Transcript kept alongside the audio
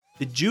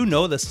Did you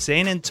know the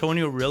San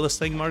Antonio real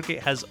estate market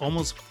has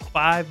almost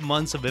 5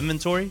 months of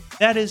inventory?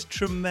 That is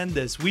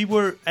tremendous. We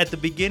were at the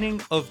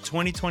beginning of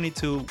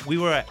 2022, we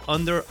were at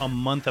under a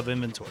month of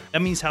inventory.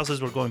 That means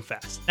houses were going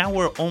fast. Now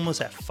we're almost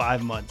at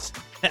 5 months.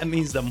 That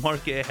means the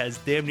market has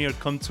damn near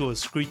come to a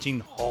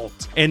screeching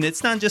halt. And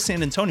it's not just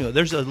San Antonio.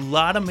 There's a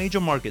lot of major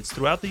markets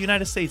throughout the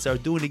United States that are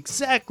doing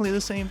exactly the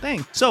same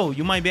thing. So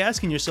you might be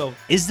asking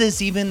yourself, is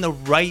this even the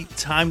right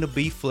time to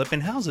be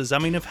flipping houses? I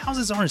mean, if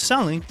houses aren't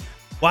selling,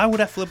 why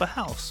would I flip a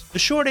house? The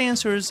short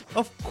answer is,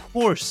 of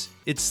course,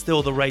 it's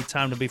still the right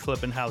time to be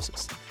flipping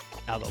houses.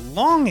 Now, the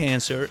long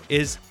answer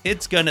is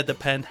it's going to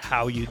depend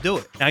how you do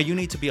it. Now, you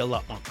need to be a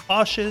lot more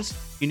cautious.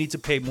 You need to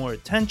pay more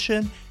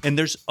attention. And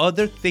there's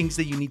other things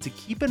that you need to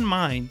keep in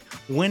mind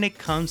when it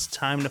comes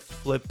time to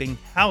flipping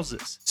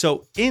houses.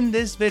 So in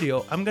this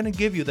video, I'm going to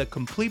give you the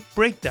complete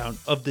breakdown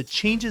of the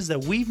changes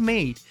that we've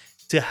made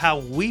to how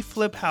we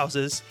flip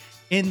houses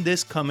in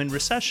this coming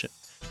recession.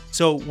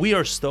 So we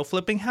are still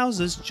flipping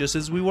houses just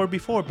as we were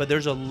before, but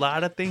there's a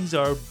lot of things that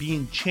are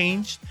being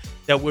changed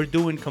that we're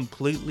doing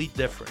completely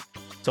different.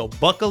 So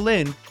buckle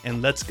in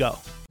and let's go.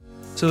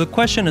 So the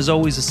question is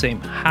always the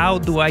same. How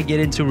do I get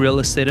into real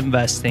estate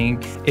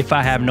investing if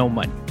I have no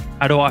money?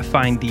 How do I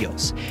find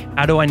deals?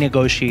 How do I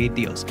negotiate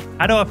deals?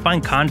 How do I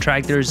find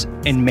contractors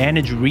and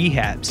manage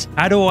rehabs?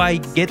 How do I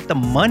get the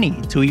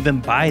money to even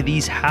buy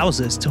these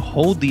houses, to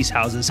hold these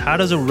houses? How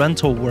does a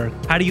rental work?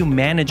 How do you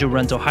manage a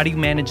rental? How do you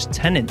manage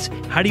tenants?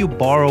 How do you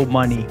borrow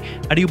money?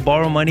 How do you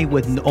borrow money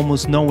with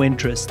almost no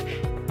interest?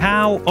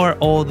 How are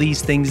all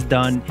these things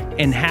done,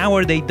 and how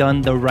are they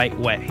done the right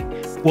way?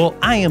 Well,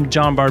 I am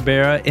John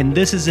Barbera, and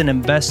this is an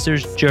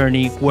investor's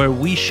journey where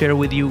we share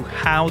with you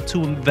how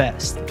to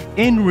invest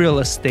in real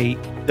estate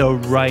the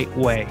right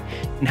way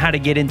and how to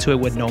get into it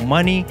with no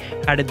money,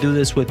 how to do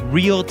this with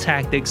real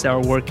tactics that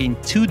are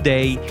working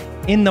today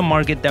in the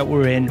market that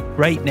we're in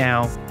right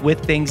now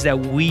with things that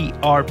we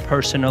are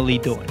personally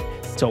doing.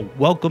 So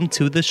welcome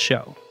to the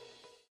show.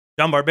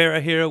 John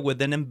Barbera here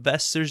with an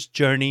investor's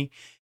journey.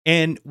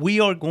 And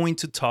we are going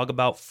to talk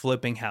about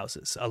flipping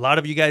houses. A lot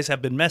of you guys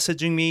have been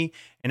messaging me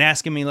and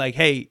asking me like,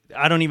 hey,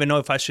 I don't even know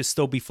if I should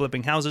still be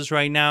flipping houses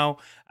right now.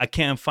 I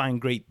can't find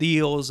great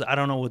deals. I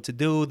don't know what to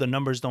do. The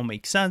numbers don't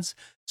make sense.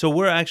 So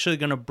we're actually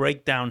going to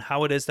break down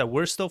how it is that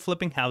we're still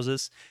flipping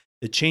houses,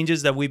 the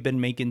changes that we've been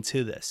making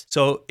to this.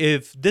 So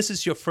if this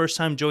is your first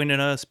time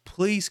joining us,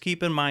 please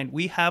keep in mind,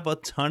 we have a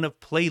ton of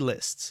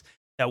playlists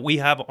that we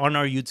have on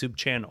our YouTube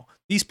channel.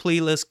 These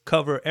playlists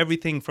cover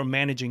everything from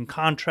managing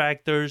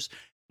contractors,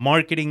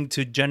 marketing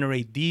to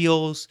generate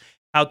deals,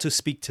 how to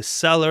speak to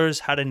sellers,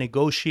 how to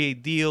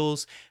negotiate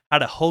deals, how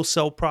to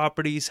wholesale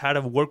properties, how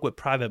to work with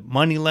private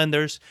money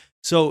lenders.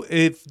 So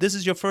if this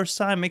is your first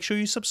time, make sure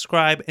you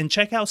subscribe and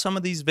check out some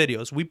of these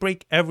videos. We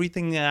break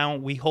everything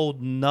down. We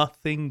hold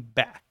nothing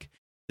back.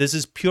 This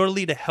is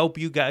purely to help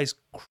you guys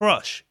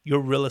crush your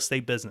real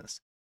estate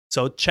business.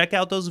 So check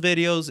out those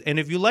videos. And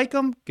if you like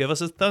them, give us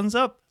a thumbs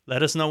up.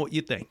 Let us know what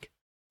you think.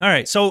 All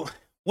right. So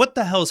what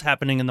the hell is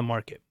happening in the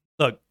market?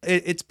 Look,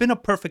 it's been a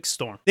perfect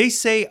storm. They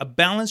say a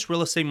balanced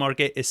real estate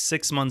market is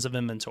 6 months of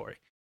inventory.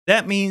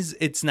 That means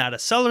it's not a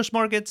seller's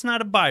market, it's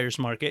not a buyer's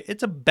market,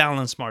 it's a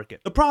balanced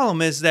market. The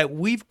problem is that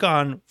we've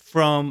gone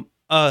from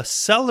a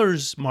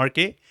seller's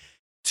market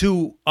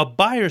to a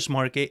buyer's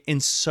market in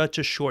such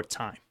a short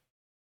time.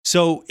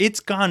 So it's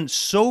gone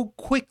so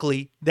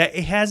quickly that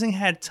it hasn't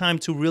had time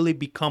to really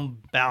become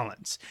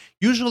balanced.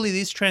 Usually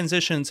these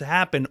transitions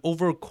happen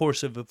over a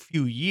course of a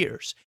few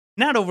years,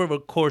 not over a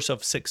course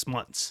of 6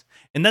 months.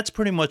 And that's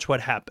pretty much what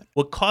happened.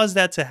 What caused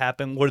that to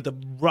happen were the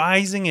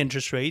rising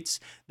interest rates.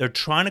 They're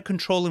trying to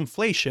control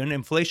inflation.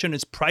 Inflation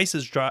is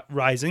prices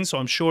rising. So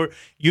I'm sure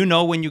you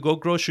know when you go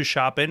grocery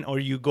shopping or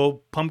you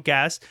go pump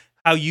gas,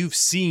 how you've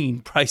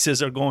seen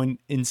prices are going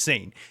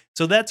insane.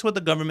 So that's what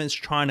the government's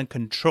trying to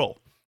control.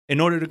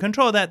 In order to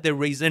control that, they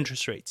raise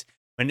interest rates.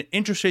 When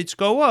interest rates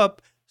go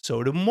up,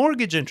 so do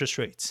mortgage interest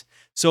rates.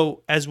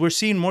 So as we're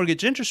seeing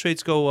mortgage interest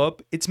rates go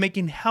up, it's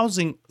making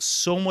housing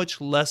so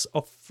much less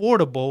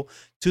affordable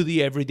to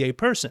the everyday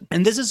person.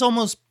 And this is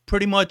almost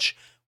pretty much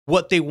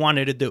what they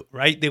wanted to do,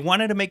 right? They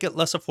wanted to make it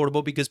less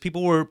affordable because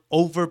people were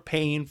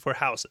overpaying for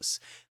houses.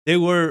 They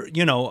were,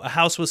 a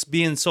house was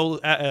being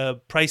sold,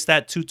 priced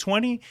at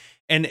 $220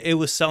 and it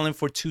was selling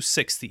for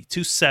 $260,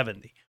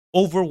 $270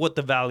 over what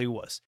the value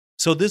was.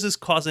 So this is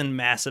causing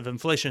massive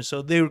inflation.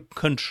 So they're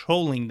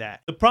controlling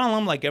that. The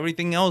problem, like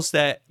everything else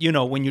that,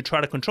 when you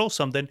try to control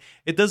something,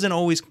 it doesn't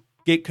always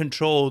get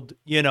controlled,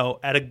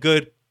 at a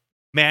good,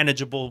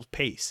 manageable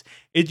pace.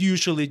 It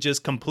usually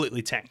just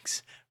completely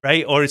tanks,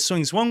 right? Or it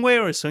swings one way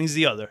or it swings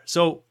the other.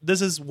 So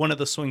this is one of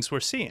the swings we're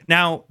seeing.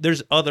 Now,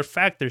 there's other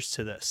factors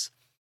to this.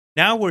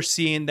 Now we're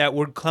seeing that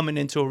we're coming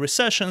into a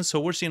recession.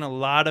 So we're seeing a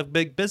lot of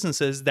big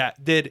businesses that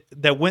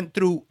went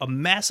through a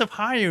massive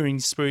hiring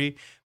spree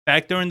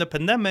back during the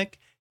pandemic.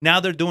 Now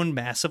they're doing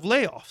massive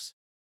layoffs.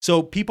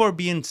 So people are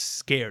being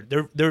scared.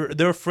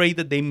 They're afraid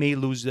that they may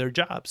lose their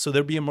job. So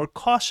they're being more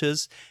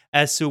cautious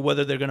as to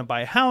whether they're going to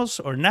buy a house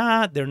or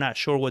not. They're not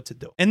sure what to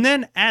do. And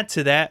then add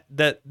to that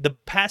the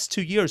past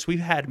 2 years we've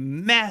had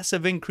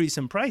massive increase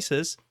in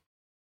prices.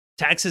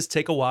 Taxes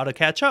take a while to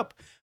catch up.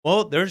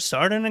 Well, they're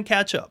starting to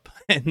catch up.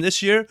 And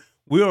this year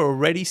we're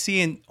already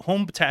seeing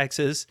home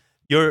taxes,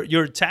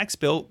 your tax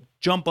bill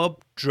jump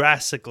up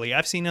drastically.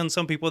 I've seen on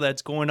some people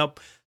that's going up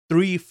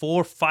 $300,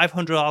 $400,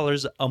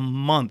 $500 a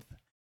month.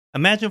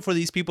 Imagine for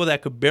these people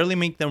that could barely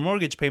make their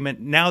mortgage payment,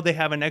 now they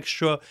have an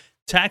extra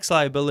tax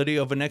liability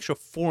of an extra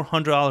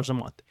 $400 a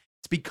month.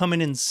 It's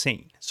becoming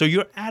insane. So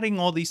you're adding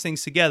all these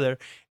things together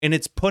and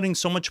it's putting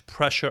so much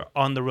pressure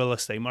on the real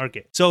estate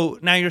market. So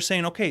now you're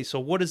saying, okay, so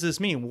what does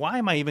this mean? Why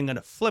am I even going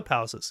to flip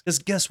houses? Because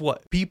guess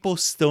what? People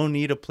still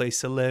need a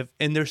place to live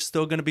and there's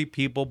still going to be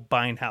people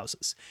buying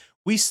houses.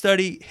 We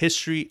study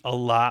history a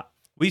lot.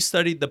 We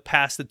studied the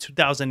past, the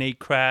 2008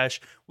 crash.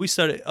 We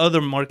studied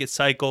other market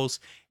cycles.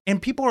 And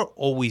people are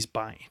always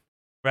buying,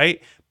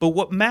 right? But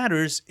what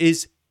matters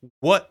is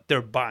what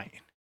they're buying.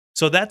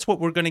 So that's what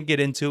we're going to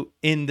get into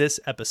in this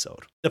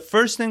episode. The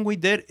first thing we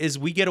did is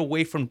we get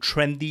away from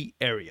trendy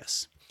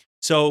areas.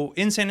 So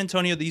in San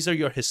Antonio, these are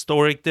your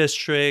historic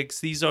districts.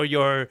 These are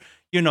your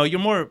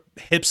more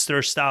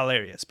hipster style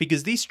areas,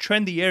 because these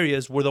trendy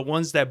areas were the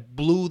ones that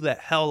blew the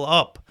hell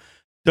up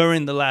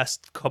during the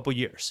last couple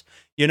years.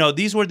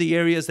 These were the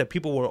areas that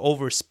people were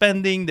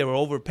overspending. They were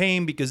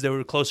overpaying because they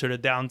were closer to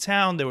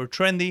downtown. They were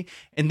trendy,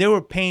 and they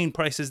were paying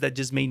prices that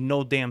just made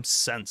no damn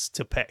sense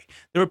to pay.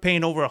 They were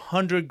paying over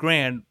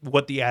 $100,000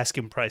 what the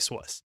asking price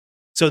was.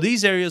 So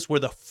these areas were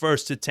the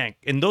first to tank.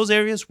 In those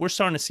areas, we're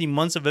starting to see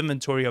months of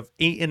inventory of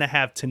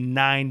 8.5 to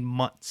 9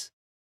 months.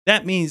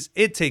 That means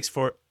it takes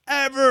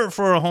forever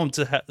for a home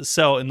to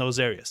sell in those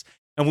areas.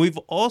 And we've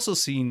also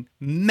seen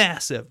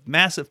massive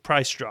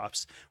price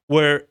drops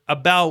where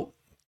about,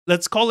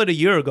 let's call it a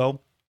year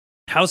ago,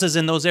 houses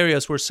in those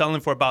areas were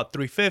selling for about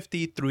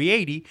 $350,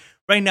 $380.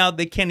 Right now,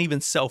 they can't even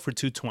sell for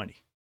 $220.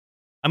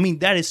 I mean,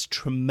 that is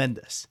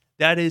tremendous.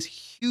 That is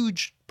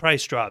huge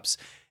price drops.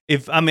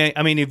 If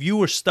you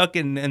were stuck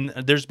and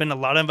there's been a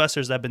lot of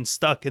investors that have been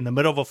stuck in the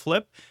middle of a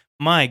flip,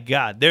 my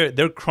God,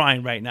 they're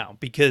crying right now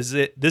because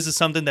this is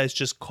something that's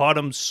just caught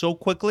them so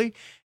quickly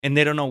and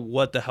they don't know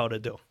what the hell to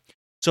do.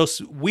 So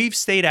we've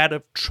stayed out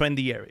of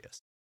trendy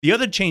areas. The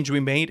other change we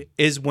made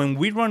is when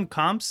we run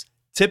comps,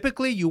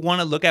 typically you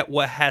want to look at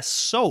what has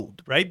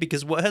sold, right?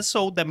 Because what has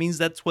sold, that means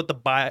that's what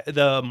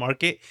the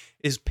market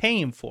is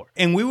paying for.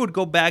 And we would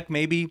go back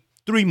maybe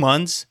 3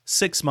 months,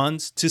 6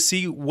 months to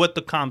see what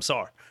the comps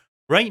are.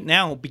 Right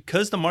now,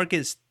 because the market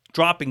is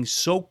dropping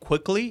so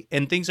quickly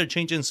and things are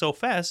changing so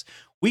fast,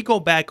 we go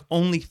back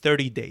only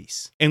 30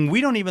 days. And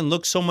we don't even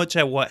look so much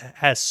at what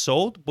has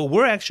sold, but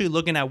we're actually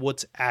looking at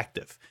what's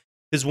active.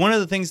 Because one of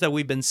the things that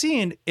we've been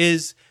seeing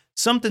is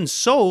something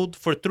sold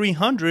for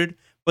 $300,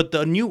 but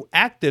the new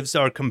actives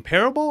are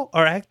comparable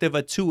are active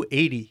at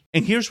 $280.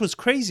 And here's what's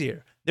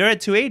crazier. They're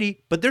at $280,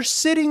 but they're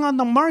sitting on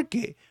the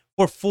market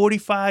for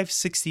 45,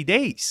 60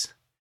 days,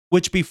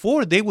 which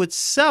before they would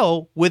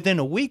sell within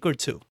a week or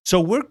two.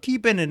 So we're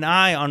keeping an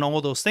eye on all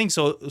those things.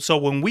 So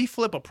when we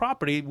flip a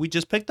property, we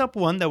just picked up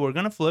one that we're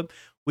going to flip.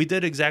 We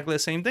did exactly the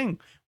same thing.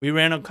 We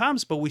ran on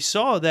comps, but we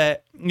saw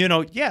that,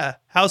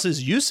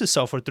 houses used to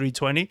sell for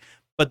 $320,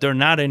 but they're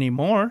not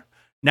anymore.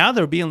 Now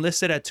they're being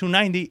listed at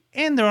 $290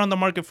 and they're on the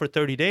market for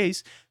 30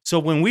 days. So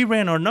when we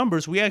ran our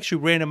numbers, we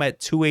actually ran them at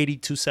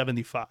 $280,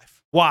 $275.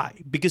 Why?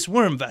 Because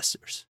we're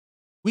investors.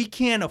 We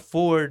can't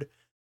afford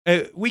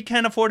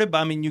it,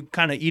 but you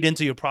kind of eat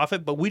into your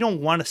profit, but we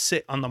don't want to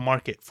sit on the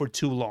market for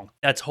too long.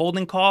 That's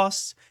holding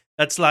costs.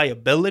 That's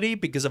liability,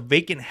 because a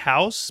vacant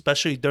house,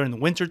 especially during the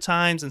winter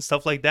times and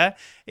stuff like that,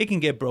 it can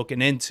get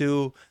broken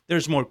into.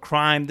 There's more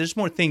crime. There's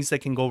more things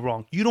that can go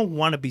wrong. You don't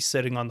want to be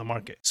sitting on the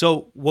market.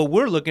 So what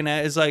we're looking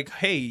at is like,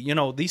 hey,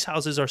 these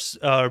houses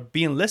are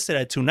being listed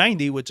at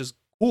 $290, which is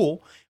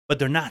cool, but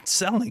they're not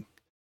selling.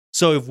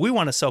 So if we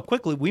want to sell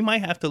quickly, we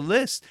might have to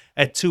list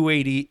at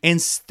 $280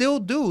 and still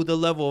do the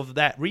level of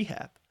that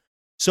rehab.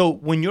 So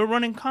when you're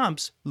running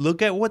comps,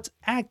 look at what's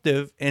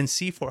active and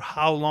see for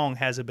how long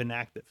has it been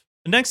active.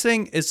 The next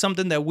thing is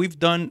something that we've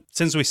done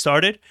since we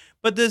started,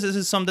 but this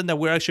is something that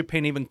we're actually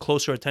paying even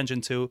closer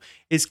attention to,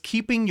 is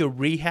keeping your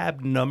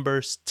rehab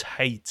numbers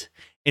tight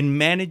and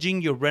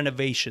managing your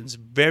renovations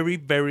very,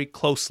 very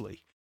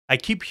closely. I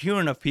keep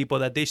hearing of people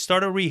that they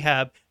start a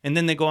rehab and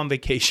then they go on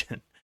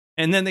vacation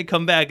and then they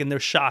come back and they're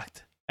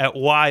shocked at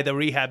why the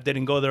rehab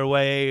didn't go their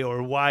way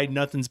or why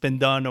nothing's been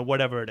done or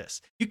whatever it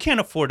is. You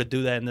can't afford to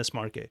do that in this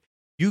market.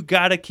 You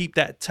got to keep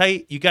that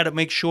tight. You got to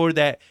make sure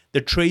that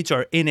the trades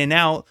are in and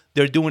out.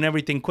 They're doing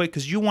everything quick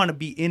because you want to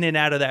be in and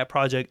out of that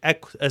project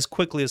as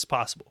quickly as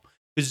possible.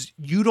 Because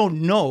you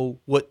don't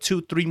know what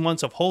 2-3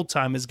 months of hold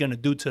time is going to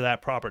do to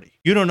that property.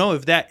 You don't know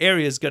if that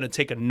area is going to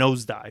take a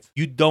nosedive.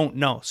 You don't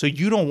know. So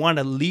you don't want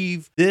to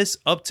leave this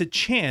up to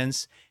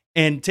chance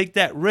and take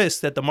that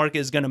risk that the market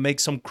is going to make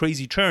some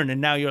crazy turn.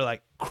 And now you're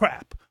like,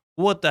 crap,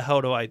 what the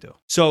hell do I do?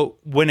 So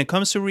when it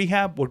comes to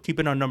rehab, we're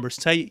keeping our numbers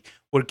tight.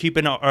 We're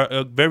keeping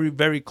our very,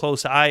 very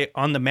close eye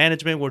on the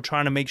management. We're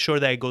trying to make sure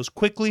that it goes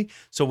quickly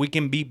so we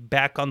can be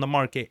back on the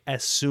market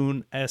as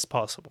soon as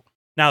possible.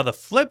 Now, the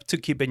flip to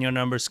keeping your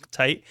numbers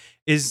tight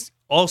is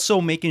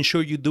also making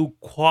sure you do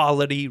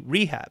quality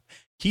rehab.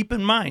 Keep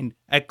in mind,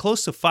 at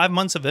close to 5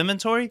 months of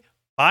inventory,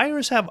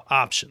 buyers have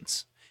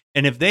options.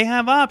 And if they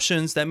have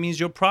options, that means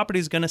your property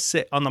is going to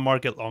sit on the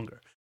market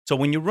longer. So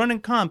when you're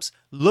running comps,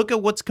 look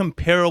at what's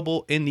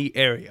comparable in the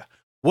area.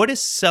 What is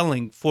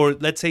selling for,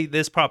 let's say,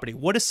 this property?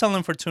 What is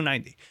selling for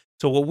 290?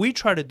 So what we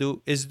try to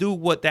do is do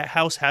what that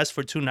house has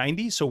for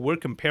 290. So we're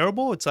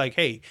comparable. It's like,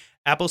 hey,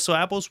 apples to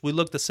apples, we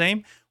look the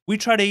same. We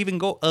try to even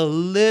go a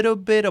little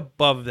bit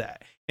above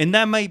that. And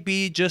that might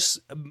be just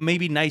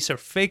maybe nicer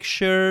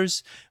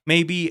fixtures,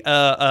 maybe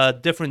a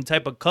different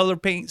type of color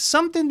paint,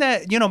 something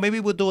that, maybe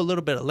we'll do a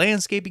little bit of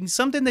landscaping,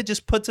 something that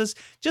just puts us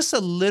just a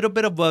little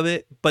bit above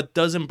it, but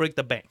doesn't break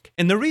the bank.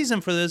 And the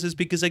reason for this is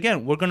because,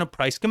 again, we're going to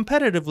price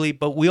competitively,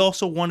 but we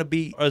also want to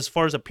be, as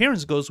far as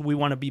appearance goes, we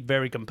want to be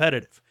very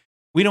competitive.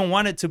 We don't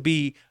want it to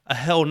be a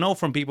hell no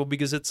from people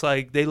because it's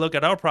like they look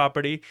at our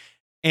property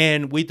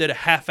and we did a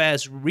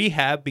half-ass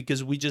rehab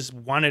because we just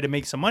wanted to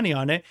make some money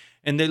on it.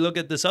 And they look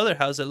at this other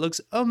house that looks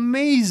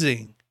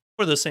amazing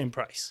for the same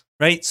price,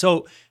 right?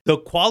 So the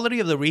quality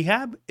of the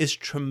rehab is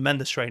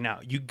tremendous right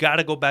now. You got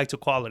to go back to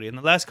quality. In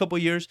the last couple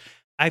of years,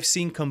 I've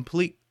seen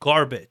complete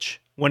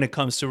garbage when it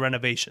comes to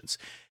renovations.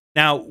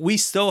 Now, we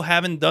still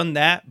haven't done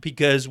that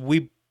because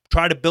we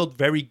try to build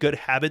very good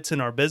habits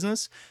in our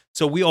business.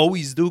 So we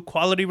always do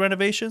quality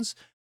renovations.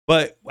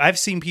 But I've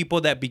seen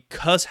people that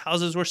because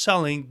houses were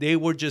selling, they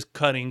were just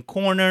cutting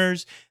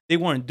corners. They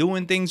weren't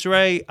doing things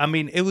right. I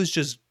mean, it was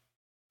just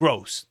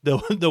gross,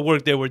 the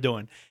work they were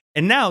doing.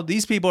 And now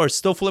these people are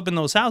still flipping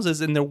those houses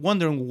and they're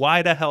wondering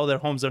why the hell their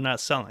homes are not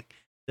selling.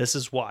 This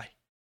is why.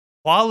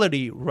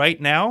 Quality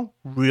right now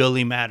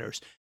really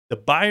matters. The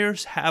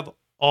buyers have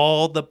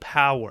all the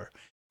power.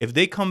 If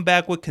they come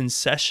back with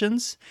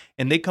concessions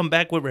and they come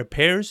back with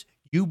repairs,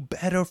 you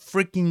better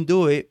freaking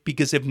do it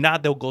because if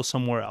not, they'll go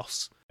somewhere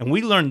else. And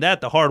we learned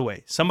that the hard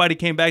way. Somebody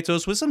came back to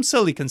us with some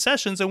silly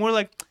concessions and we're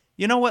like,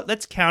 you know what?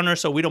 Let's counter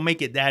so we don't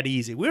make it that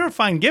easy. We were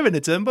fine giving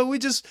it to them, but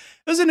it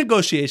was a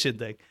negotiation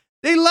thing.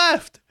 They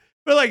left.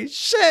 We're like,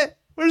 shit,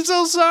 we're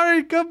so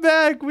sorry. Come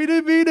back. We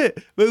didn't mean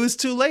it. But it was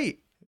too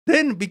late.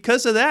 Then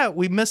because of that,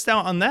 we missed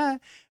out on that.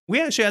 We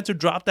actually had to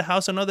drop the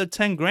house another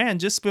 10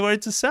 grand just for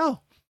it to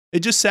sell. It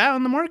just sat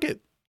on the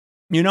market.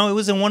 It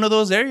was in one of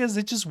those areas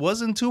that just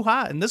wasn't too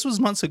hot. And this was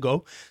months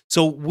ago.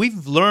 So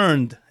we've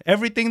learned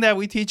everything that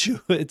we teach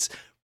you. It's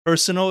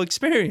personal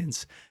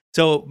experience.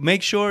 So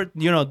make sure,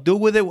 do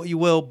with it what you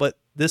will, but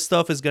this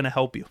stuff is going to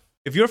help you.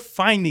 If you're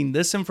finding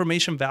this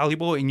information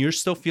valuable and you're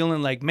still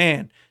feeling like,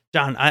 man,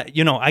 John,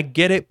 I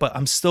get it, but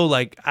I'm still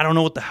like, I don't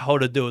know what the hell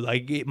to do.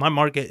 Like my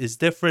market is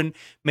different.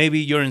 Maybe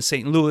you're in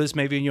St. Louis,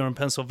 maybe you're in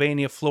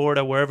Pennsylvania,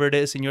 Florida, wherever it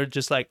is. And you're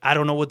just like, I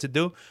don't know what to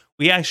do.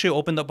 We actually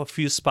opened up a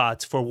few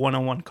spots for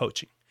one-on-one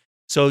coaching.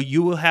 So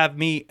you will have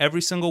me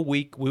every single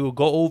week. We will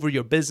go over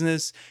your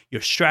business,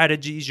 your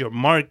strategies, your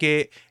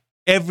market,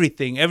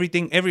 everything,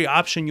 every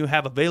option you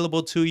have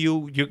available to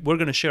you. We're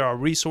going to share our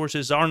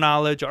resources, our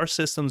knowledge, our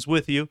systems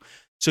with you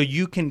so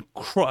you can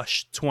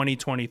crush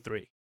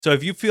 2023. So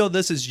if you feel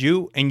this is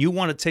you and you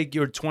want to take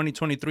your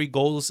 2023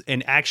 goals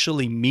and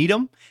actually meet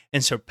them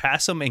and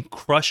surpass them and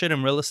crush it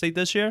in real estate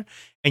this year,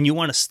 and you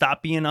want to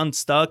stop being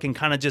unstuck and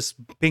kind of just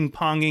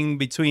ping-ponging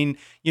between,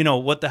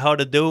 what the hell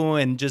to do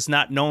and just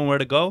not knowing where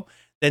to go,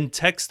 then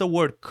text the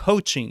word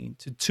coaching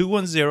to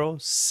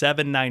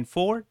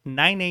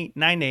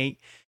 210-794-9898.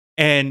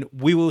 And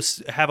we will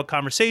have a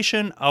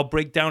conversation. I'll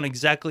break down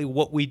exactly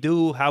what we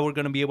do, how we're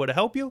going to be able to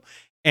help you.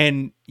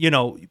 And,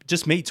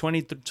 just make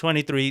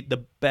 2023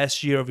 the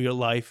best year of your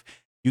life.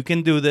 You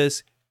can do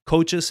this.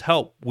 Coaches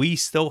help. We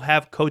still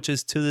have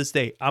coaches to this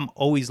day. I'm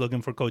always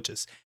looking for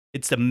coaches.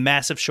 It's the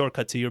massive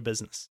shortcut to your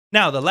business.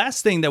 Now, the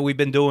last thing that we've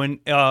been doing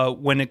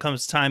when it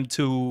comes time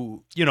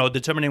to,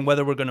 determining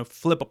whether we're going to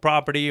flip a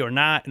property or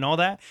not and all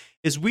that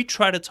is we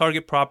try to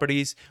target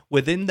properties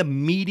within the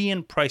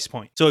median price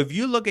point. So if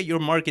you look at your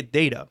market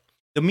data,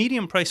 the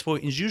median price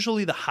point is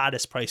usually the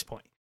hottest price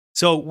point.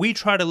 So we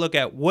try to look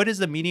at what is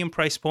the median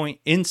price point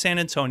in San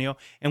Antonio,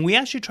 and we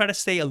actually try to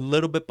stay a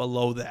little bit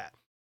below that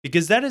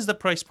because that is the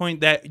price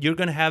point that you're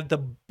going to have the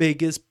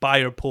biggest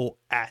buyer pool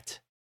at.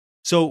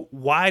 So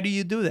why do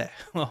you do that?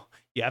 Well,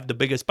 you have the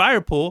biggest buyer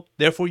pool,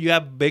 therefore you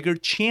have bigger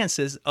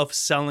chances of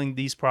selling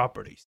these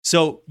properties.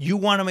 So you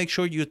want to make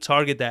sure you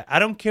target that. I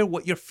don't care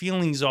what your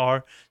feelings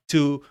are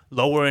to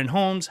lower end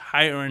homes,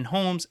 higher end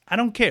homes. I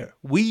don't care.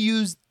 We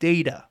use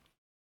data.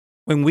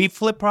 When we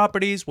flip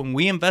properties, when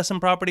we invest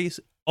in properties,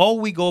 all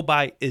we go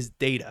by is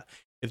data.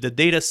 If the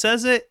data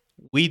says it,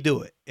 we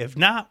do it. If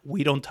not,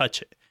 we don't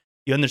touch it.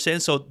 You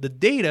understand? So the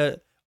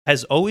data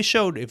has always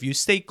showed if you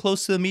stay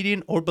close to the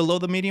median or below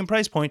the median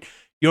price point,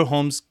 your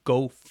homes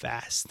go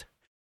fast.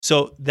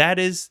 So that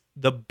is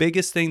the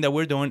biggest thing that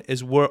we're doing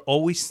is we're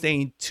always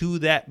staying to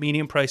that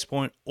median price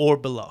point or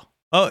below.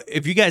 Oh,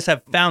 if you guys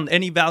have found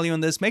any value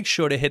in this, make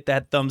sure to hit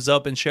that thumbs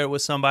up and share it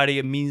with somebody.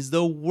 It means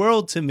the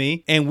world to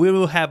me. And we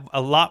will have a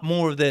lot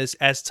more of this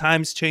as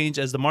times change,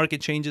 as the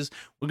market changes.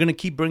 We're going to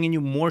keep bringing you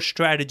more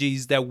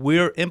strategies that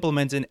we're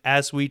implementing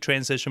as we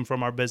transition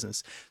from our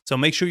business. So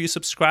make sure you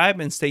subscribe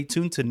and stay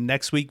tuned to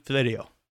next week's video.